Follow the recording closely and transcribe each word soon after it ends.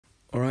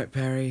Alright,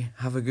 Peri,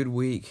 have a good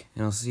week,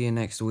 and I'll see you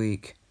next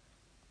week.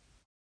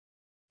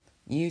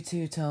 You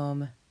too,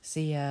 Tom.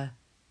 See ya.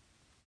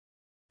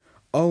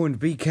 Oh, and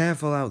be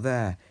careful out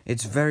there.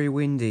 It's very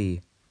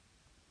windy.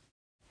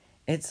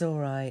 It's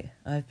alright.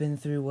 I've been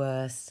through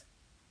worse.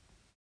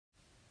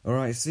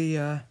 Alright, see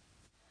ya.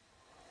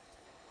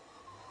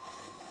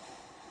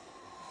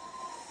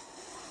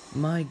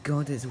 My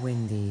God, it's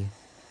windy.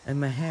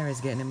 And my hair is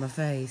getting in my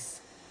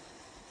face.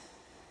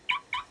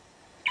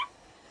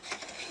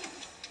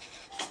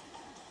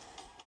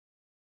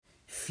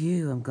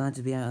 Phew, I'm glad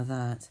to be out of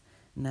that.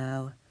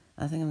 Now,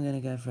 I think I'm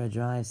gonna go for a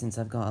drive since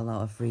I've got a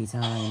lot of free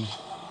time.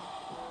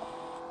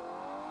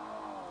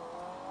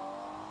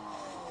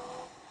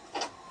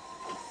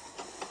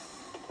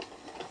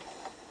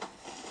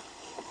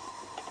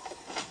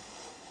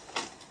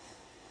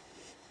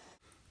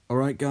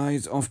 Alright,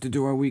 guys, off to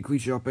do our weekly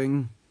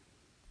shopping.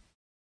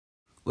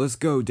 Let's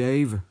go,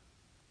 Dave.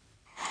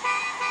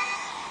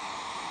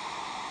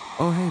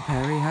 Oh, hey,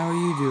 Peri, how are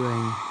you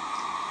doing?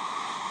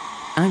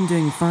 I'm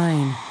doing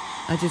fine.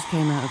 I just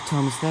came out of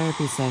Tom's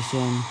therapy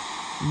session.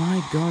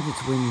 My God,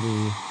 it's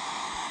windy.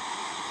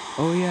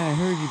 Oh, yeah, I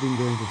heard you've been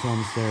going to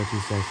Tom's therapy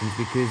sessions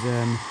because,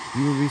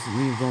 you were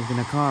recently involved in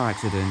a car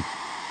accident.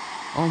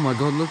 Oh my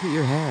God, look at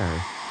your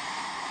hair.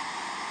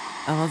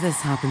 Oh,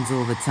 this happens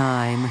all the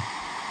time.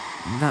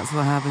 That's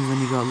what happens when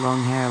you got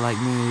long hair like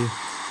me.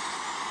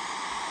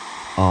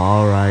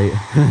 Alright.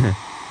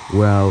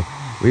 Well,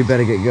 we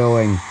better get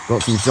going.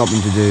 Got some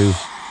shopping to do.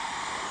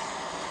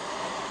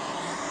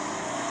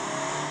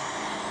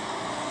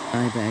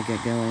 I better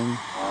get going.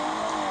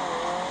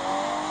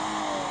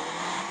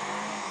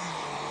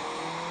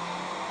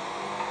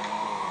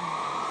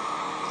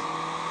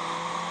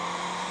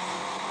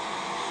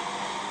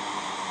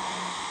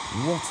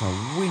 What a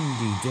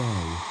windy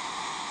day.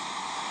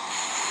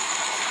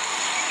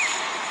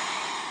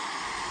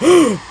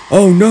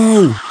 Oh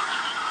no!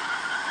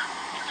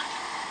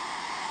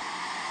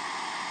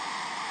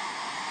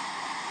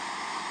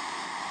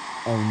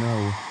 Oh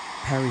no,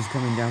 Peri's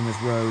coming down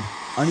this road.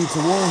 I need to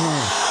warn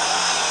her.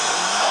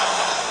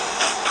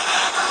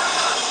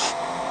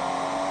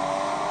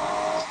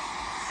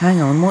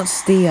 Hang on, what's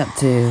Steve up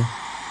to?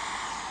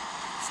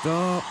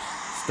 Stop!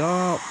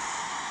 Stop!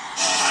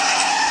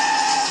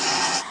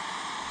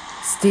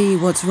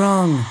 Steve, what's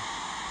wrong?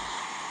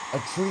 A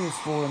tree has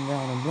fallen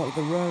down and blocked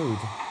the road.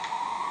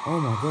 Oh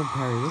my God,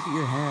 Peri, look at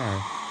your hair.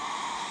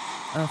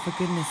 Oh, for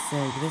goodness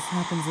sake, this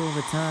happens all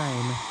the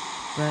time.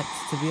 But,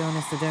 to be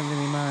honest, I don't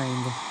really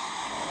mind.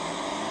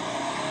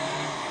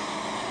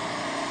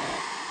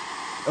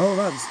 Oh,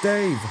 that's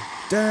Dave!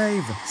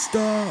 Dave,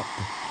 stop!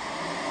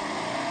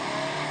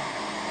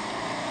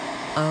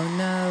 Oh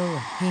no,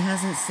 he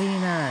hasn't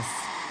seen us.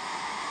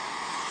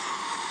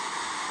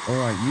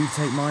 Alright, you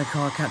take my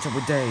car, catch up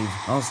with Dave.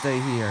 I'll stay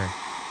here.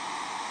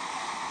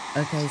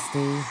 Okay,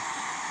 Steve.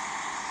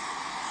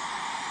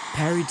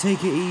 Peri,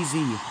 take it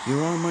easy.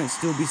 Your arm might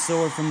still be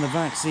sore from the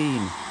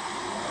vaccine.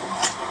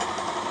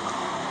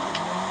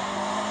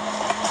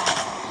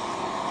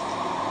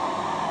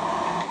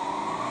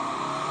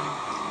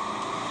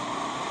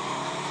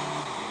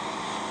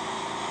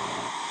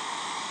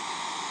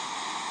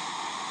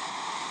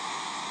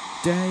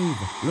 Dave,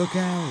 look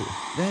out.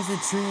 There's a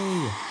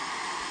tree.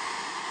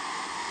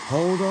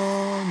 Hold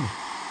on.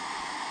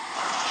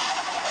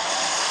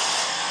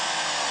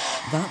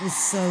 That was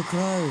so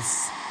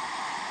close.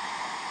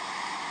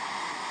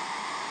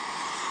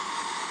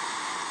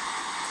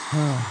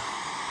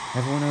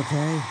 Everyone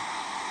okay?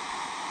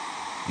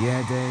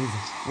 Yeah, Dave.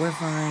 We're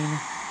fine.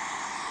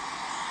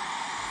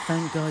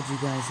 Thank God you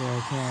guys are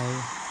okay.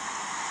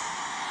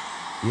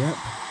 Yep,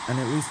 and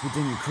at least we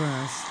didn't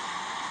crash.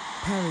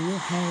 Peri, your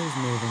hair is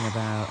moving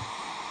about.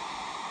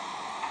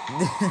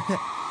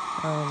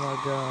 Oh my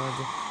God.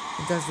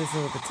 It does this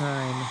all the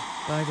time,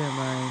 but I don't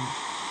mind.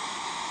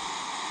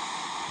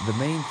 The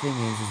main thing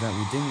is that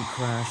we didn't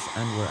crash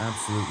and we're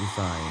absolutely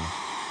fine.